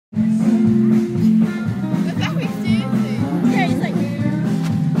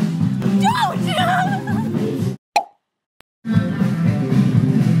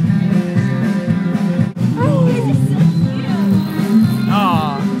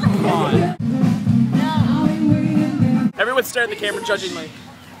both stare at the camera judgingly.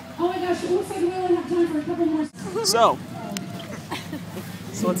 Oh my gosh, it looks like we only have time for a couple more. So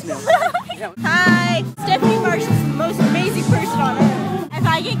let's know. Hi! Stephanie Marshall's the most amazing person on earth. If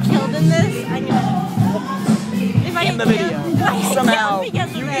I get killed in this, I'm gonna... If I In the video. Somehow, you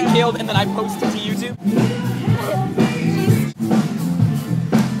get killed and then I post it to YouTube. She's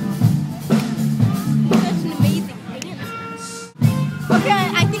such an amazing person. Okay,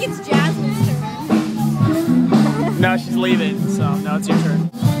 I think it's Jasmine's turn. No, she's leaving, so now it's your turn.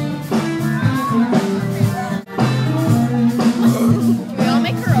 We all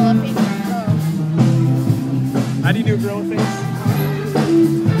make gorilla faces. How do you do a gorilla face?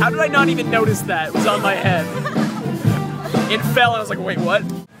 How did I not even notice that? It was on my head. It fell and I was like, wait, what?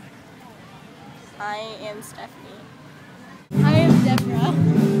 I am Stephanie. I am Deborah.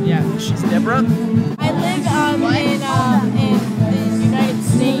 Yeah, she's Deborah. I live in the United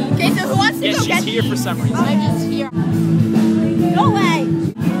States. Okay, so who wants to Yeah, go she's get here me? for some reason. I'm just here. No way!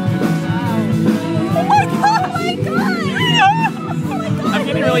 Oh my god! Oh my god! Oh my god! I'm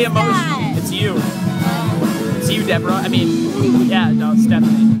getting really emotional. It's you. It's you, Deborah. I mean, yeah, no, it's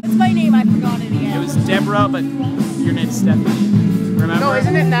Stephanie. What's my name? I forgot it again. It was Deborah, but your name's Stephanie. Remember? No,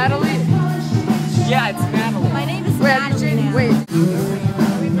 isn't it Natalie? Yeah, it's Natalie. My name is Wait, have you Natalie. changed? Wait.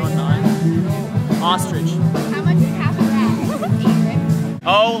 No, it's not. Ostrich. How much is half a rat?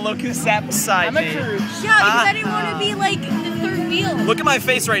 Oh, look who sat beside I'm a me. cruise. Yeah, because I didn't want to be like the third wheel. Look at my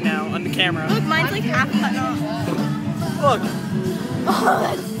face right now on the camera. Look, mine's like half cut off. Look. Oh,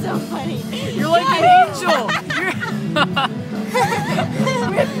 that's so funny. You're like an angel.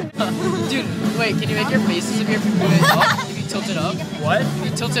 Dude, wait, can you make your face disappear if you move it up? If you tilt it up? What? If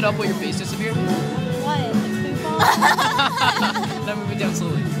you tilt it up, will your face disappear? What? Then move it down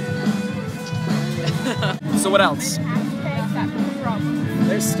slowly. So what else?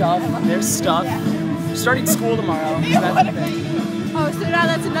 There's stuff. There's stuff. We're starting school tomorrow. So that's the thing. Oh, so now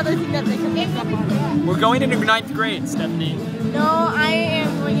that's another thing that they can make up on. We're going into 9th grade, Stephanie. No, I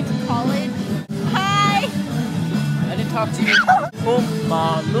am going into college. Hi! I didn't talk to you.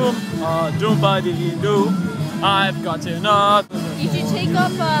 Doom-ba-dee-doo. I've got enough. You should take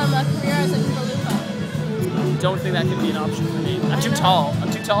up a career as a chalupa. Don't think that can be an option for me. I'm too tall.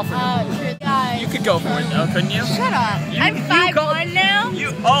 I'm too tall for it. Sure, guys. You could go for it though, couldn't you? Shut up. I'm 5'1" now.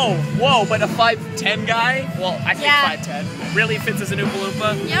 Whoa, but a 5'10" guy? Well, I think Yeah. 5'10" really fits as an Oompa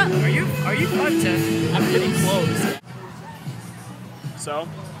Loompa. Yep. Are you 5'10"? I'm getting close. So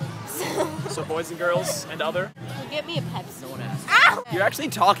boys and girls and other. Get me a Pepsi. No one asked. Ow! You're actually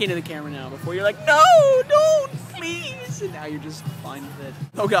talking to the camera now. Before you're like, no, don't, please. And now you're just fine with it.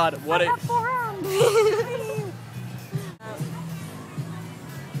 Oh God, what a...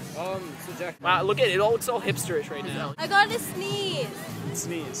 So Jack. Wow, look at it. It all looks so hipsterish right now. I gotta sneeze.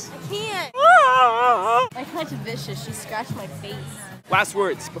 Sneeze. I can't. My cat's vicious. She scratched my face. Last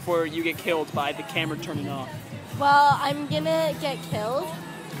words before you get killed by the camera turning off. Well, I'm gonna get killed,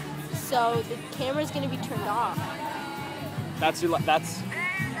 so the camera's gonna be turned off. That's your. That's.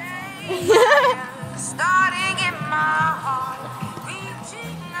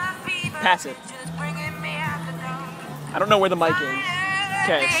 Pass it. I don't know where the mic is.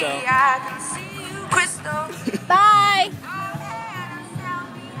 Okay, so. Bye.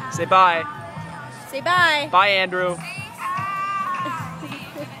 Say bye. Say bye. Bye, Andrew.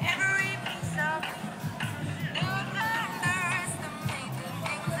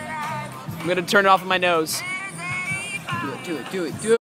 I'm gonna turn it off with my nose. Do it.